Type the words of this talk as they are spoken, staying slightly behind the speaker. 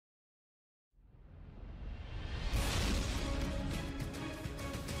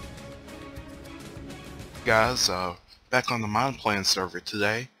Guys, back on the MindPlan server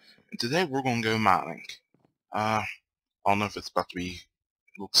today, and today we're going to go mining. I don't know if it's about to be,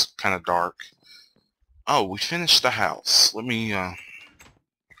 looks kind of dark. Oh, we finished the house. Let me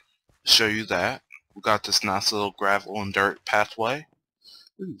show you that. We got this nice little gravel and dirt pathway.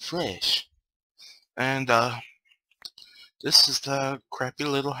 Ooh, fresh. And this is the crappy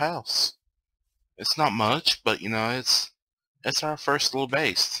little house. It's not much, but you know, it's our first little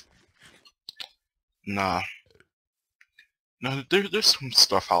base. Nah, no, there's some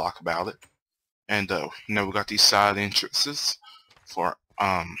stuff I like about it. And you know, we got these side entrances for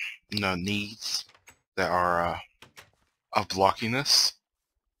you know, needs that are of blockiness.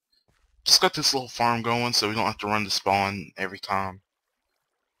 Just got this little farm going so we don't have to run to spawn every time.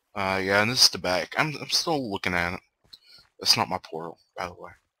 Yeah, and this is the back. I'm still looking at it. That's not my portal, by the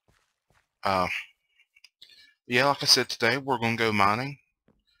way. Yeah, like I said, today we're gonna go mining.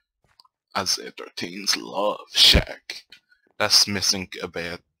 Izaya13's love shack. That's missing a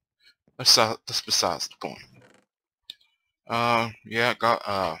bed. That's besides the point. Yeah, I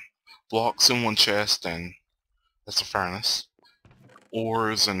got blocks in one chest, and that's a furnace.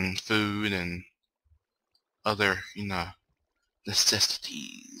 Ores and food and other, you know,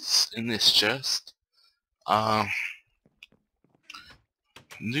 necessities in this chest.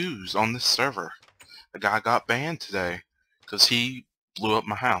 News on this server. A guy got banned today because he blew up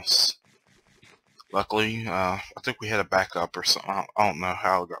my house. Luckily, I think we had a backup or something. I don't know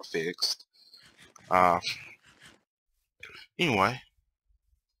how it got fixed. Anyway.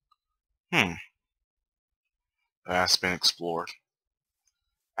 That's been explored.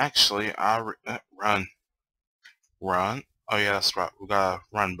 Actually, run. Run. Oh yeah, that's right. We got a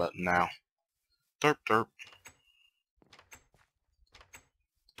run button now. Derp derp.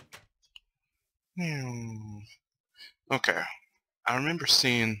 Okay. I remember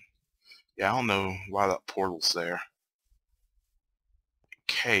seeing, yeah, I don't know why that portal's there.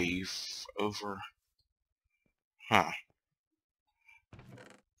 Cave over, huh.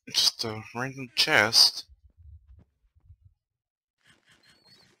 Just a random chest.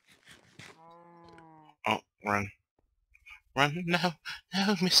 Oh, run. Run, no,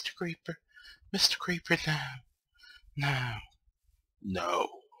 no, Mr. Creeper. Mr. Creeper, no. No. No.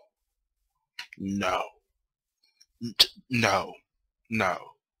 No. No. No.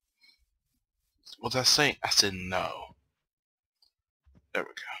 What did I say? I said no. There we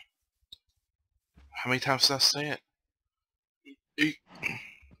go. How many times did I say it?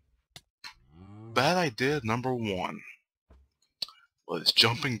 Bad idea number one was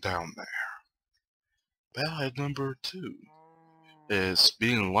jumping down there. Bad idea number two is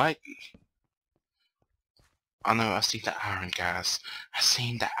being laggy. I know, I see the iron, guys. I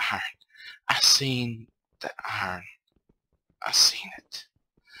seen the iron. I seen the iron. I seen it.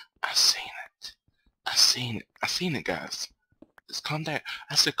 I seen it. I seen it. I seen it, guys. Just calm down.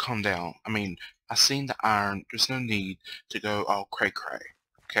 I said calm down. I mean, I seen the iron. There's no need to go all cray-cray.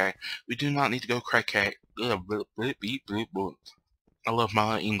 Okay? We do not need to go cray-cray. I love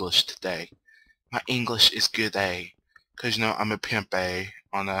my English today. My English is good A. Because, you know, I'm a pimp A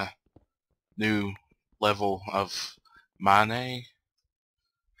on a new level of mine A.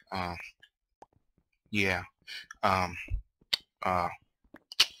 Yeah.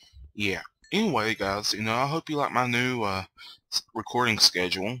 Yeah. Anyway, guys, you know, I hope you like my new recording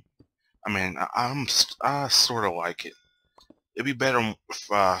schedule. I mean, I sort of like it. It'd be better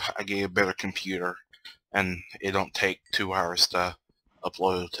if I get a better computer and it don't take 2 hours to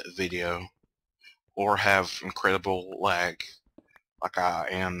upload a video or have incredible lag like I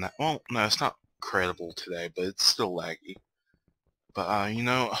am. Well, no, it's not incredible today, but it's still laggy. But you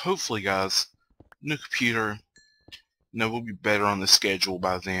know, hopefully, guys, new computer, you know, we'll be better on the schedule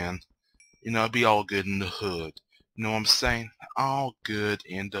by then. You know, it'll be all good in the hood. You know what I'm saying? All good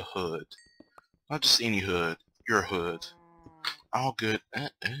in the hood. Not just any hood, your hood. All good.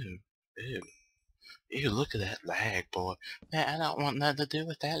 Ew. Ew. Ew, look at that lag, boy. Man, I don't want nothing to do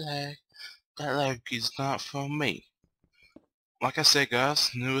with that lag. That lag is not for me. Like I said, guys,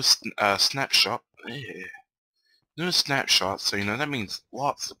 newest snapshot. Yeah. Newest snapshot, so you know, that means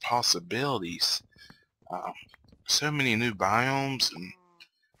lots of possibilities. So many new biomes and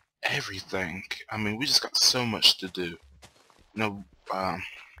everything. I mean, we just got so much to do. You know,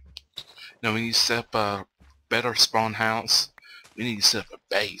 we need to set up a better spawn house. We need to set up a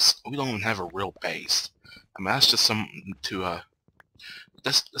base. We don't even have a real base. I mean, that's just something to,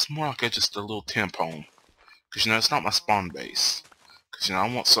 that's more like just a little temp home. Because, you know, it's not my spawn base. Because, you know,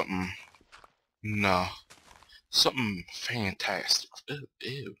 I want something, no, something fantastic. Ew,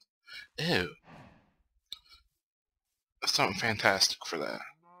 ew, ew. Something fantastic for that.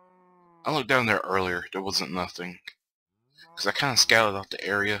 I looked down there earlier. There wasn't nothing. Because I kind of scouted out the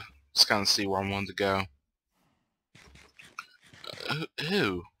area. Just kind of see where I wanted to go.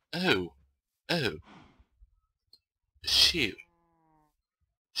 Ooh. Ooh. Ooh. Shoot.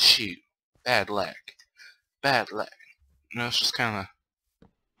 Shoot. Bad lag. Bad lag. No, it's just kind of...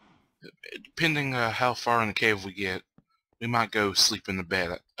 Depending how far in the cave we get, we might go sleep in the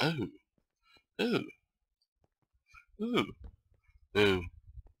bed. Ooh. Ooh. Ooh. Ooh.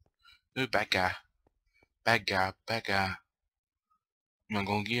 Ooh, bad guy. Bad guy. Bad guy. Am I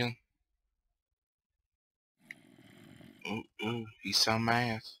gonna get him? Ooh, ooh. He sound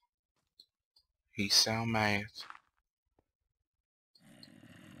mad. He sound mad.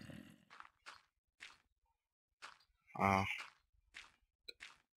 Uh,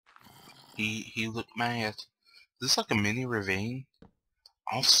 he looked mad. Is this like a mini ravine?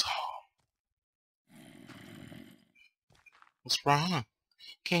 Also, what's wrong?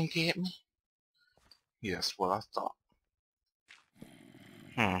 Can't get me? Yes, what I thought.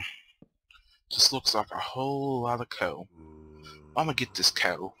 Just looks like a whole lot of coal. I'm gonna get this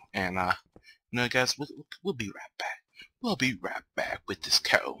coal, and you know, guys, we'll be right back. We'll be right back with this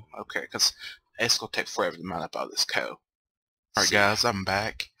coal, okay? Cause it's gonna take forever to mine up all this coal. All right, guys, I'm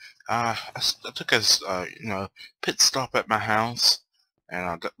back. I took a you know, pit stop at my house,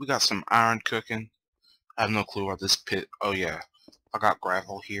 and we got some iron cooking. I have no clue where this pit. Oh yeah, I got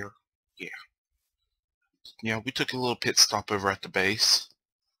gravel here. Yeah. Yeah, we took a little pit stop over at the base.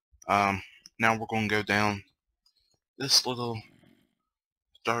 Now we're gonna go down this little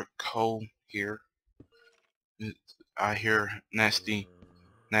dark hole here. I hear nasty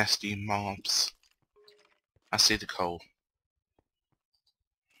mobs. I see the coal.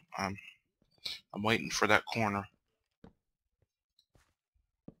 I'm waiting for that corner.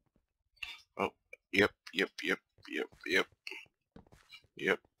 Oh, yep.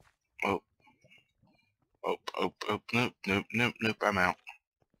 Oh, nope.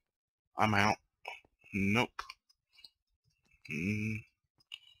 I'm out. Nope.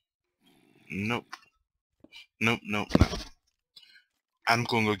 Nope. No. I'm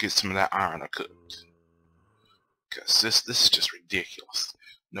gonna go get some of that iron I cooked. Cause this is just ridiculous.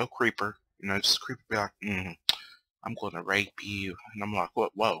 No creeper, you know, just creeper be like, I'm gonna rape you, and I'm like,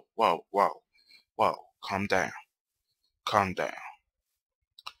 what? Whoa, calm down. I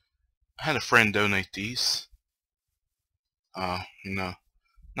had a friend donate these. You know,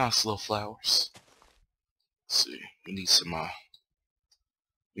 nice little flowers. Let's see, we need some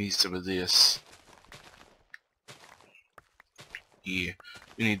of this. Yeah,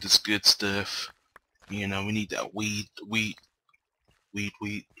 we need this good stuff. You know, we need that weed.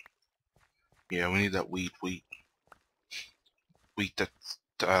 Yeah, we need that weed. Wheat that,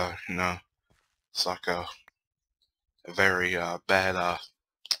 you know, it's like a very bad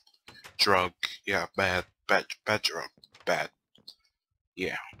drug. Yeah, bad drug. Bad.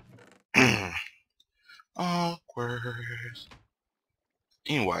 Yeah. Awkward.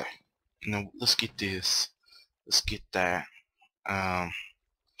 Anyway, you know, let's get this. Let's get that.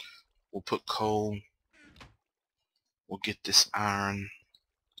 We'll put coal. We'll get this iron.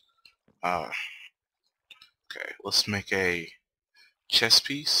 Okay, let's make a chest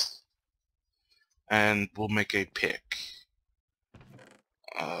piece, and we'll make a pick.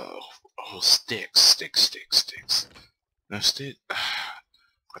 Oh, sticks. No stick.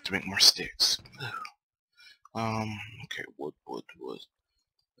 Got to make more sticks. Okay, wood.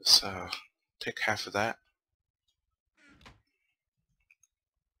 Let's take half of that.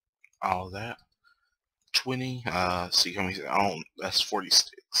 All of that. 20. See how many? Oh, that's 40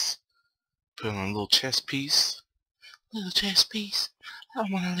 sticks. Put on a little chest piece. Little chest piece. I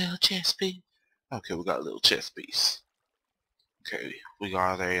want a little chest piece. Okay, we got a little chest piece. Okay, we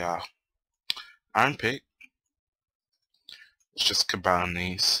got a iron pick. Let's just combine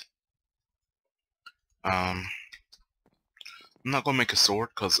these. I'm not gonna make a sword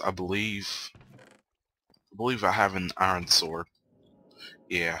because I believe I have an iron sword.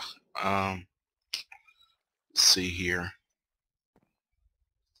 Yeah. Let's see here.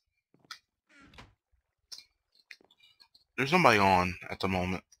 There's nobody on at the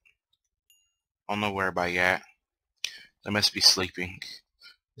moment. I don't know where everybody at. They must be sleeping.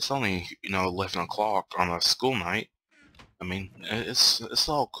 It's only, you know, 11 o'clock on a school night. I mean, it's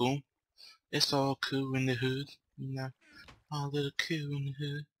all cool. It's all cool in the hood, you know. All little cool in the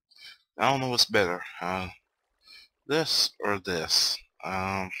hood. I don't know what's better, this or this.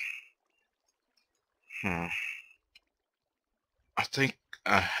 I think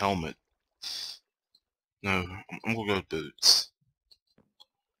a helmet. No, I'm gonna go with boots.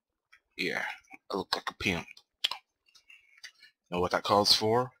 Yeah, I look like a pimp. Know what that calls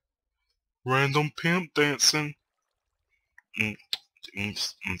for? Random pimp dancing. Mm,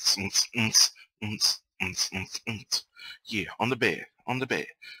 mm, mm, mm, mm, mm. Yeah, on the bed, on the bed,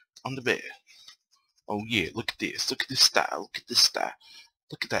 on the bed. Oh yeah, look at this. Look at this style. Look at this style.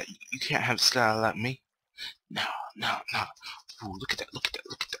 Look at that. You can't have style like me. No, no, no. Ooh, look at that. Look at that.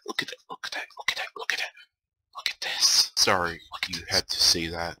 Look at that. Look at that. Look at that. Look at that. Look at that. Look at this. Sorry, you had to see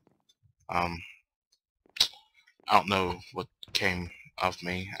that. I don't know what came of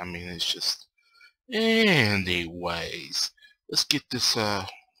me. I mean, it's just. Anyways, let's get this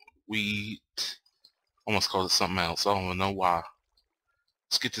wheat. Almost called it something else. I don't even know why.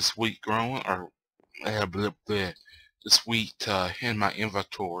 Let's get this wheat growing, or blah, blah, this wheat in my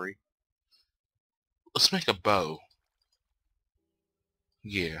inventory. Let's make a bow.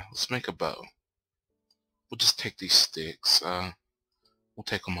 Yeah, let's make a bow. We'll just take these sticks. We'll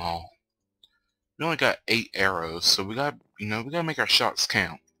take them all. We only got 8 arrows, so we got, we gotta make our shots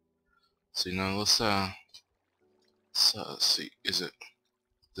count. So let's see. Is it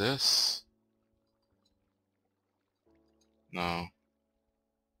this? No.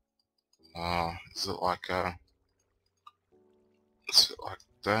 Is it like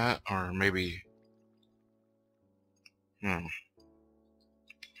that, or maybe?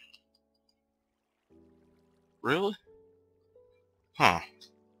 Really? Huh.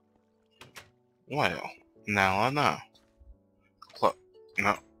 Well, now I know.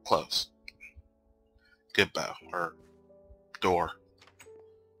 No, close. Good bow, or door.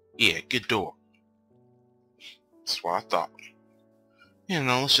 Yeah, good door. That's what I thought.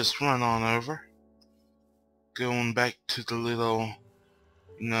 Let's just run on over. Going back to the little,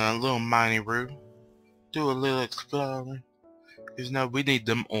 little mining room. Do a little exploring. Cause we need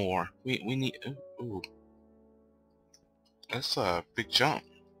them ore. We need. Ooh, that's a big jump.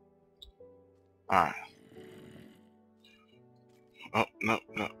 All right. Oh no,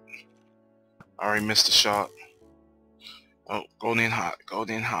 no. I already missed a shot. Oh, going in hot. Going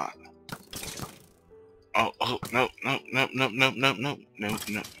in hot. Oh, no, no, no, no, no, no, no, no,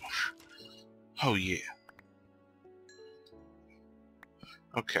 no. Oh yeah.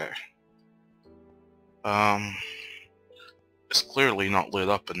 Okay. It's clearly not lit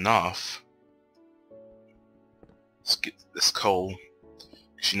up enough. Let's get this coal.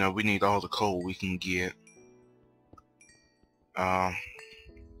 Cause we need all the coal we can get. Let's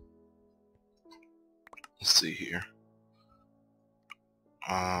see here.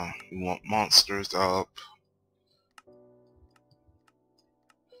 We want monsters up.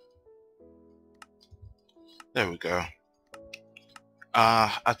 There we go.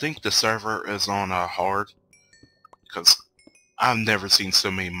 I think the server is on hard, because I've never seen so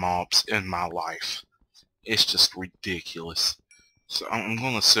many mobs in my life. It's just ridiculous. So I'm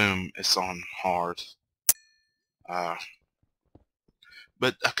gonna assume it's on hard. But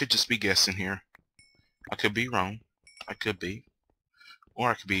I could just be guessing here. I could be wrong. I could be.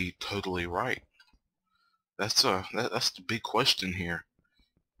 Or I could be totally right. That's the big question here.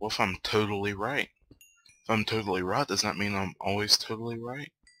 What if I'm totally right? If I'm totally right, does that mean I'm always totally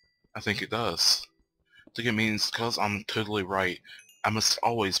right? I think it does. I think it means because I'm totally right, I must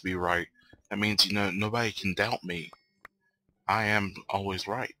always be right. That means, nobody can doubt me. I am always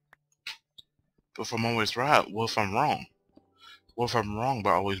right. But if I'm always right, what if I'm wrong? What if I'm wrong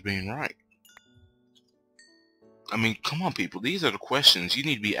by always being right? I mean, come on, people. These are the questions you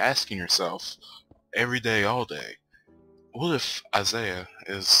need to be asking yourself every day, all day. What if Isaiah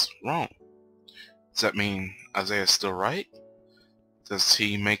is wrong? Does that mean Isaiah's still right? Does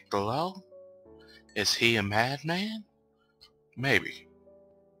he make the law? Is he a madman? Maybe.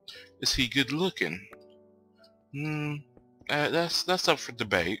 Is he good looking? That's up for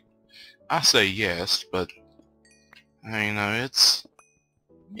debate. I say yes, but it's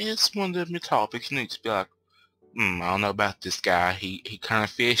one of them topics you need to be like, I don't know about this guy. He kind of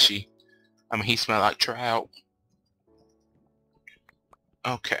fishy. I mean, he smelled like trout.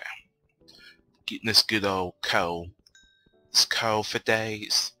 Okay, getting this good old coal. It's coal for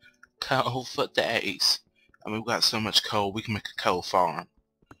days. Coal for days. I mean, we got so much coal, we can make a coal farm.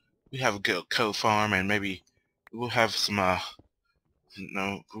 We have a good coal farm, and maybe we'll have some,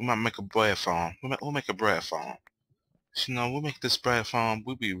 we might make a bread farm. We'll make a bread farm. We'll make this bread farm,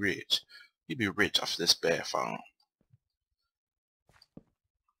 we'll be rich. We'll be rich off this bread farm.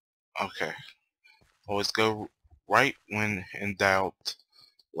 Okay. Always go right when in doubt,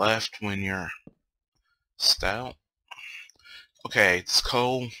 left when you're stout. Okay, this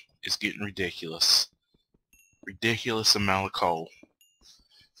coal is getting ridiculous. Ridiculous amount of coal.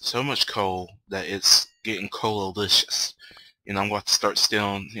 So much coal that it's getting coalicious. I'm going to start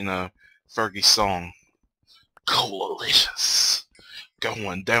stealing, Fergie's song. Coalicious.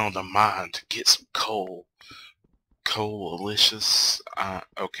 going down the mine to get some coal. Coal-alicious.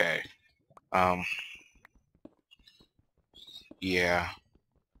 Okay. Yeah.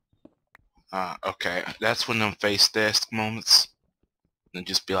 Okay. That's when them face desk moments. And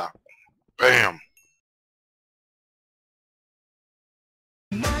just be like, BAM!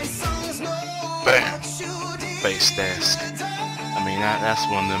 BAM! Face desk. I mean, that's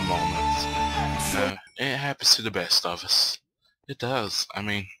one of them moments. It happens to the best of us. It does. I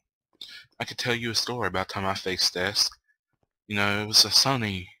mean, I could tell you a story about the time I faced desk. You know, it was a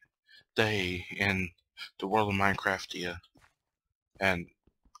sunny day in the world of Minecraft, and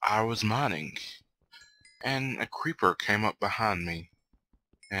I was mining, and a creeper came up behind me,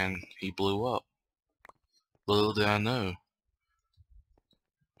 and he blew up. Little did I know,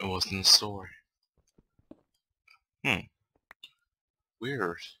 it wasn't a story.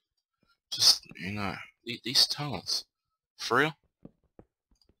 Weird. Just, you know, these tunnels. For real?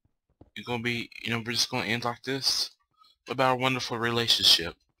 You're gonna be, we're just gonna end like this? What about our wonderful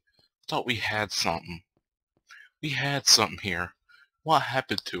relationship? I thought we had something. We had something here. What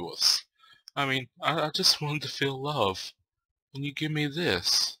happened to us? I mean, I just wanted to feel love. And you give me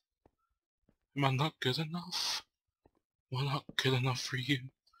this. Am I not good enough? Am I not good enough for you?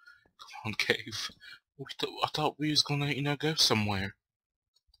 Come on, Cave. I thought we was gonna, go somewhere.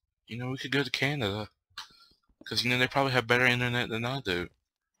 We could go to Canada. Because, they probably have better internet than I do.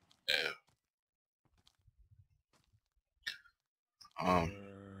 Oh,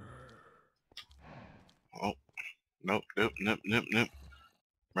 nope.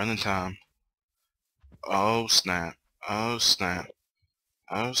 Running time. Oh, snap. Oh, snap.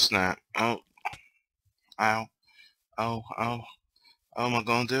 Oh, snap. Oh. Ow. Oh. Oh, am I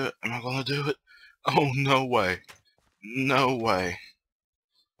gonna do it? Am I gonna do it? Oh, no way. No way.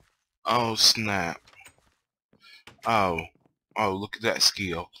 Oh, snap. Oh. Oh, look at that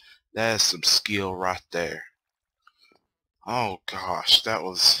skill. That is some skill right there. Oh, gosh. That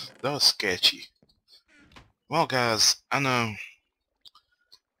was sketchy. Well, guys, I know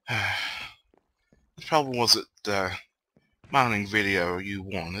this probably wasn't the mining video you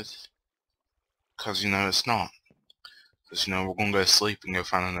wanted. Because, it's not. Because, we're gonna go to sleep and go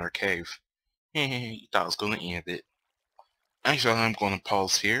find another cave. You thought I was gonna end it. Actually, I'm gonna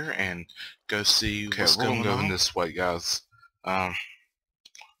pause here and go see what's going on. We're going this way, guys.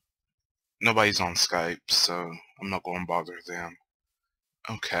 Nobody's on Skype, so I'm not gonna bother them.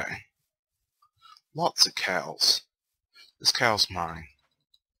 Okay. Lots of cows. This cow's mine.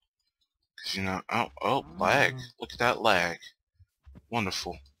 Because, oh, lag. Look at that lag.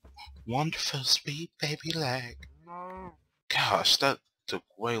 Wonderful. Wonderful, sweet baby lag. Gosh, that took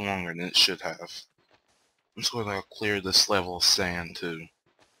way longer than it should have. I'm just going to clear this level of sand, too.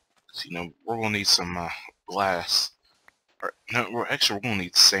 Because, we're going to need some glass. Or, no, we're going to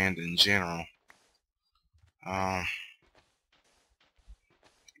need sand in general.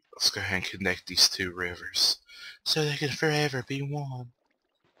 Let's go ahead and connect these two rivers. So they can forever be one.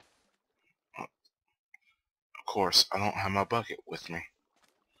 Of course, I don't have my bucket with me.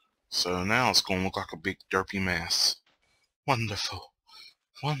 So now it's going to look like a big derpy mess. Wonderful.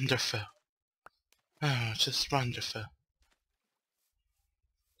 Wonderful. Oh, just wonderful.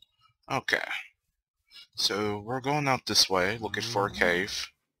 Okay. So we're going out this way, looking for a cave.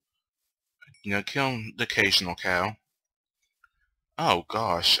 Killing the occasional cow. Oh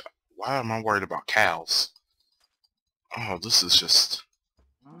gosh, why am I worried about cows? Oh, this is just...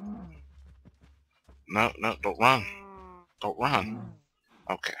 No, don't run. Don't run.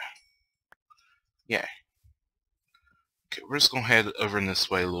 Okay. Yeah. Okay, we're just gonna head over in this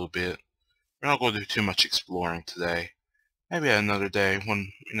way a little bit. We're not gonna do too much exploring today. Maybe another day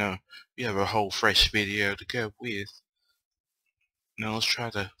when, we have a whole fresh video to go with. Let's try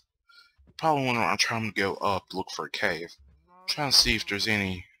to... Probably when I'm trying to go up, look for a cave. Trying to see if there's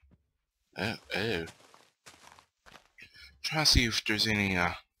any... Oh. Trying to see if there's any,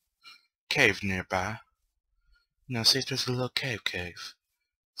 cave nearby. See if there's a little cave.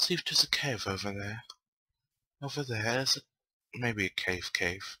 See if there's a cave over there. Over there, there's maybe a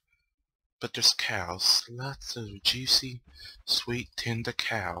cave. But there's cows. Lots of juicy, sweet, tender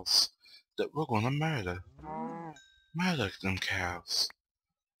cows that we're gonna murder. Murder them cows.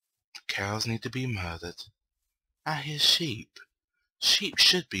 The cows need to be murdered. I hear sheep. Sheep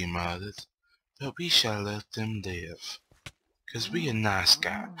should be murdered, but we shall let them live. 'Cause we a nice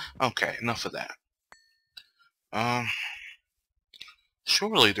guy. Okay, enough of that.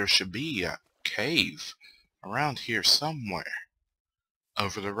 Surely there should be a cave around here somewhere.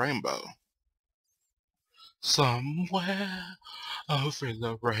 Over the rainbow. Somewhere over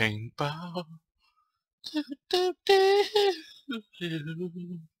the rainbow.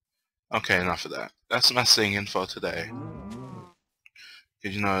 Okay, enough of that. That's my singing for today.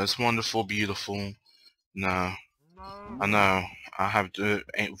 Cause you know it's wonderful, beautiful. No, I know I have the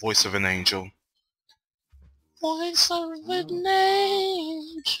voice of an angel. Voice of an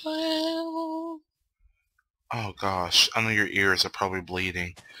angel. Oh gosh, I know your ears are probably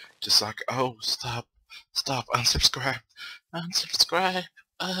bleeding. Just like, oh, stop, unsubscribe, unsubscribe.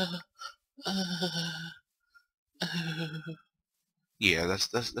 Uh, uh, uh. Yeah, that's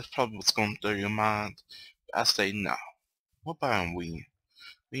probably what's going through your mind. I say no. What about we?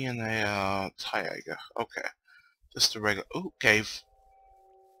 We in a tiger. Okay, just a regular. Oh, cave.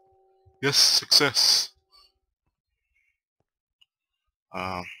 Yes, success.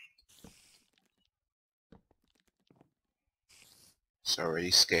 Um, it's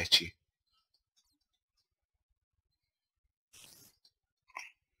already sketchy.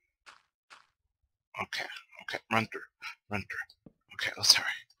 Okay, okay, run through, run through. Okay, let's hurry,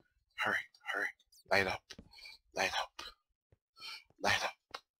 hurry, hurry. Light up, light up, light up.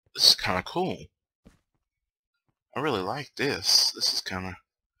 This is kind of cool. I really like this. This is kind of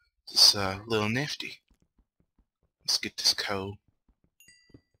just a little nifty. Let's get this code.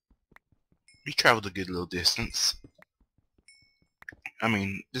 We traveled a good little distance. I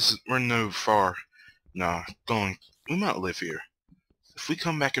mean, we're no far. Nah, going. We might live here. If we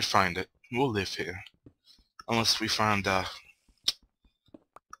come back and find it, we'll live here. Unless we find a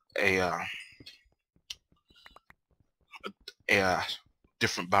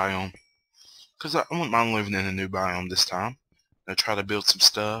different biome. Cause I wouldn't mind living in a new biome this time. I try to build some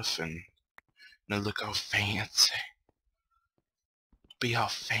stuff and look all fancy. Be all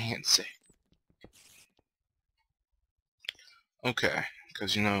fancy. Okay,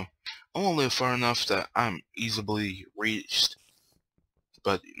 cause you know, I want to live far enough that I'm easily reached,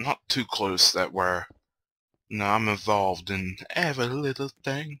 but not too close that where I'm involved in every little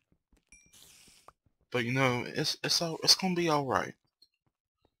thing. But you know, it's gonna be all right.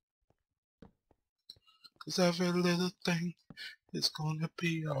 Cause every little thing is gonna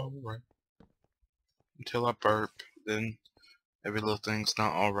be all right. Until I burp, then every little thing's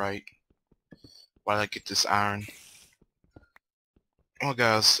not all right. Why'd I get this iron? Well,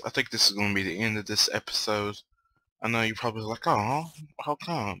 guys, I think this is gonna be the end of this episode. I know you're probably like, oh, how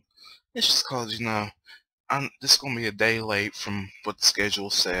come? It's just cause you know, this is gonna be a day late from what the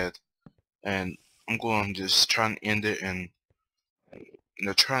schedule said, and I'm going to just try and end it and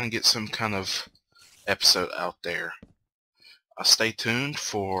try and get some kind of episode out there. Stay tuned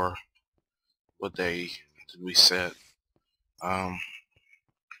for what day did we set? Let's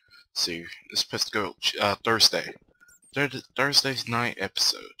see, it's supposed to go Thursday. Thursday's night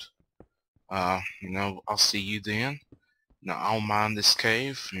episode. You know, I'll see you then. Now I don't mind this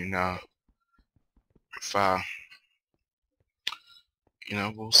cave. You know, if you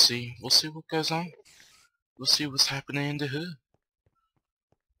know, we'll see what goes on. We'll see what's happening in the hood.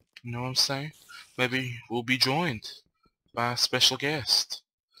 You know what I'm saying? Maybe we'll be joined by a special guest.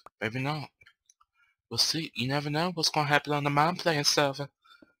 Maybe not. We'll see. You never know what's gonna happen on the MindPlan server.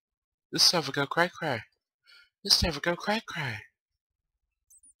 This server go cray cray. This server go cray cray.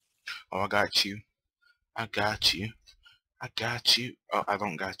 Oh, I got you. I got you. I got you. Oh, I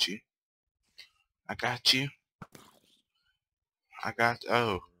don't got you. I got you.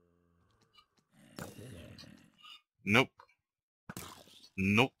 Oh. Nope.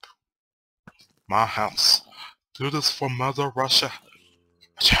 Nope. My house. Do this for Mother Russia.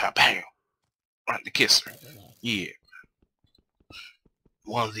 Bam. Right to kiss her. Yeah.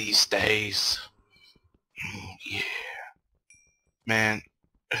 One of these days. Yeah. Man,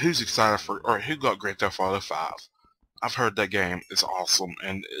 who's excited for, or who got Grand Theft Auto 5? I've heard that game is awesome,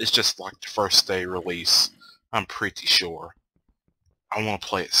 and it's just like the first day release. I'm pretty sure. I want to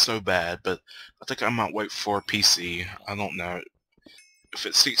play it so bad, but I think I might wait for a PC. I don't know. If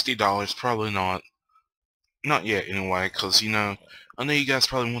it's $60, probably not. Not yet, anyway, because, you know, I know you guys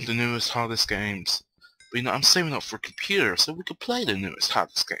probably want the newest, hottest games. But, you know, I'm saving up for a computer so we can play the newest,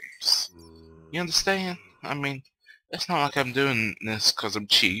 hottest games. You understand? I mean, it's not like I'm doing this because I'm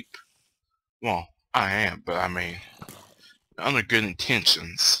cheap. Well, I am, but I mean, under good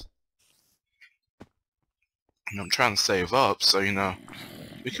intentions. You know, I'm trying to save up, so, you know,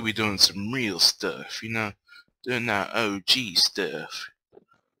 we could be doing some real stuff, you know, doing that OG stuff.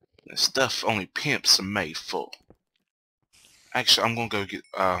 The stuff only pimps are made for. Actually, I'm gonna go get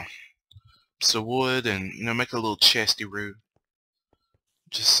some wood and, you know, make a little chesty room.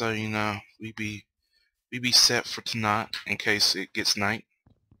 Just so, you know, we be set for tonight in case it gets night.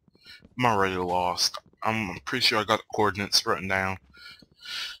 I'm already lost. I'm pretty sure I got the coordinates written down.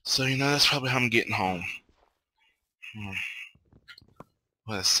 So, you know, that's probably how I'm getting home.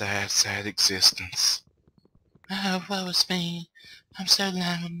 What a sad, sad existence. Oh, woe is me. I'm so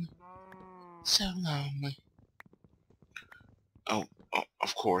lonely. So lonely. Oh,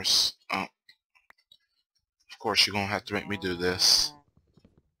 of course. Of course you're gonna have to make me do this.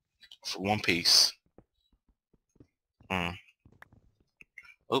 For one piece. Oh,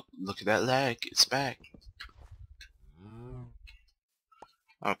 look at that lag. It's back.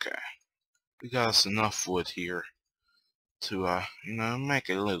 Okay. We got us enough wood here to, you know, make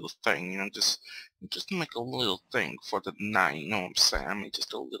a little thing, you know, just make a little thing for the night, you know what I'm saying? I mean,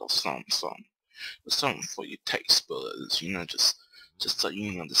 just a little something, something for your taste buds, you know, just so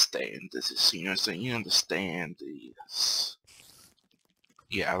you understand this is, you know, so you understand this.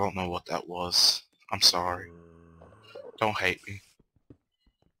 Yeah, I don't know what that was. I'm sorry. Don't hate me.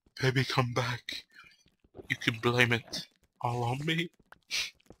 Baby, come back. You can blame it all on me.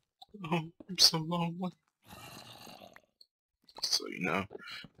 Oh, I'm so lonely. So, you know,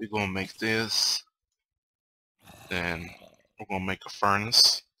 we're gonna make this. Then we're gonna make a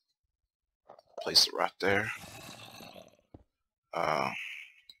furnace. Place it right there.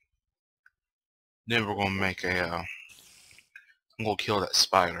 Then we're gonna make a, I'm gonna kill that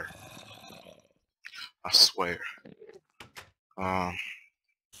spider. I swear.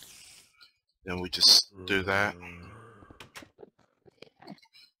 Then we just do that.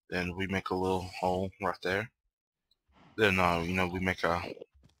 Then we make a little hole right there. Then, you know, we make a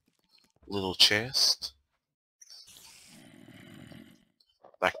little chest.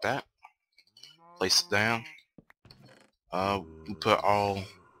 Like that. Place it down. We put all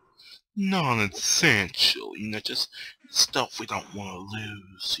non-essential, you know, just stuff we don't want to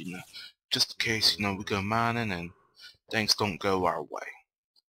lose, you know, just in case, you know, we go mining and things don't go our way.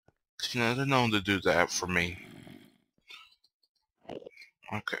 'Cause, you know, they're known to do that for me.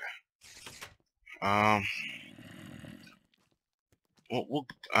 Okay.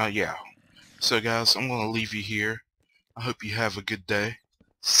 Yeah. So guys, I'm gonna leave you here. I hope you have a good day.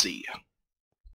 See ya.